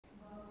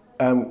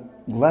I'm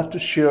glad to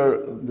share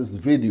this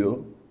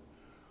video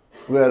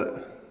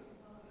where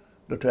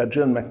Dr.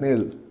 Adrian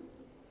McNeil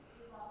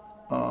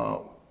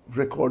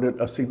recorded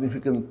a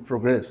significant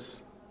progress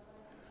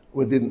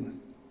within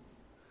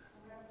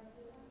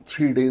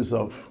 3 days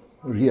of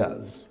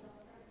Riyaz.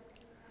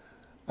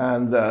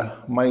 And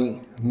my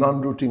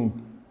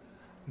non-routine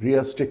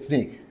Riyaz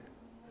technique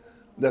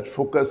that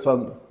focus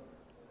on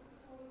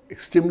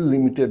extremely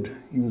limited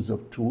use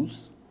of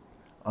tools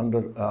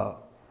under a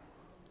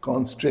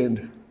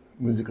constrained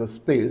musical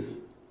space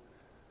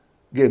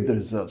gave the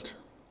result.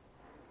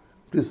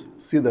 Please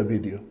see the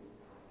video.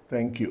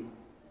 Thank you.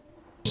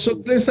 So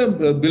play some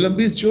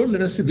Bilambi's Jor.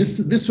 Let us see.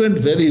 This went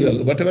very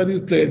well. Whatever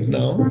you played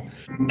now,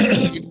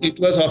 it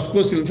was of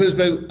course influenced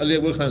by Ali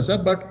Akbar Khan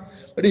Sahab,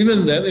 but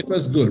even then it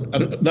was good.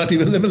 Not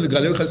even then,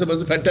 Ali Akbar Khan Sahab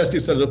was a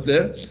fantastic solo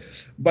player.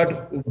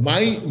 But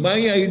my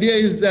idea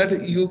is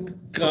that you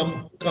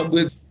come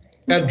with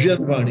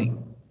Adrian Vani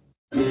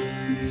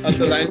on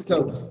the lines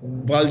of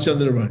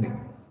Balchandra Vani.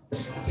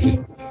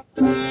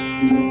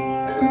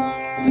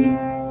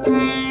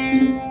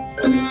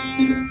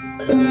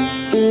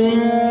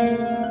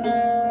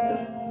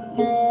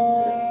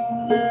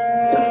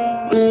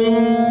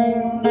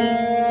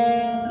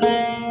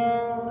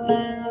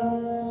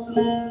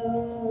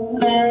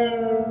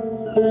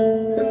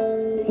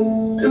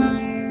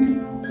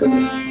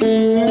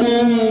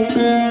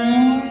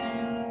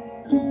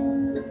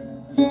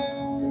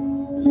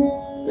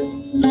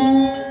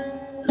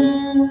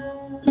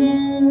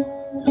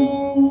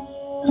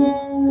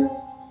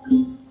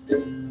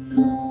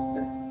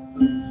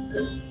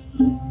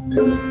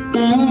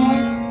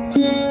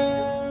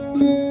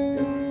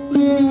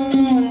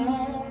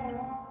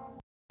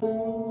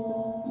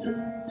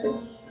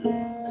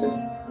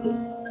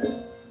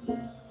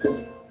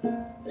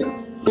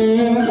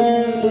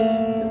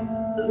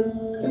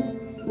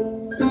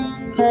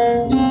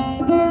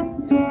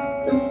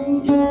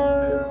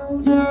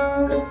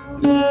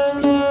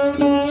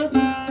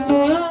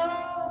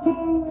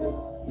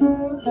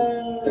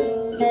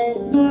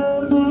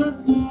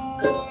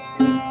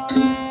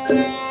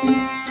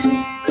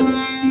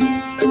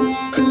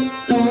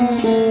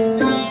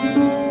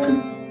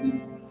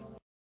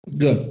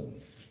 Good.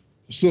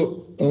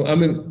 So, I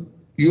mean,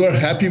 you are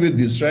happy with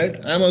this,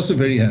 right? I'm also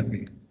very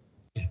happy.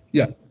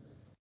 Yeah.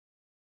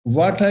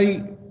 My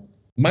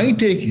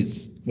take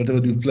is, whatever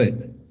you play,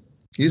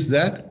 is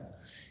that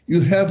you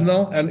have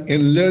now an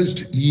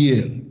enlarged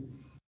ear.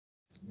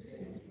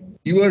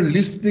 You are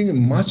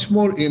listening much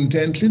more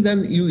intently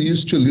than you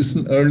used to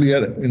listen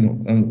earlier,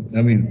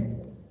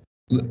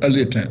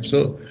 earlier times.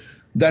 So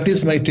that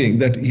is my take,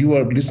 that you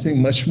are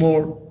listening much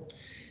more,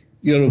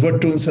 your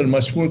overtones are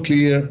much more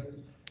clear.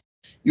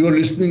 You are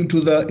listening to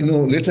the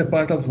later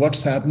part of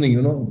what's happening,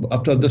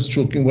 after the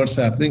stroking, what's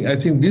happening. I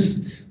think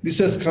this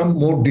has come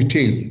more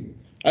detailed.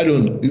 I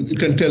don't know. You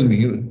can tell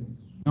me.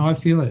 No, I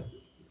feel it.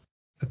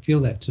 I feel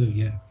that too.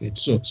 Yeah.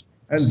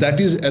 And that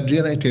is,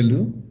 Adrian, I tell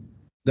you,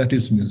 that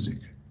is music.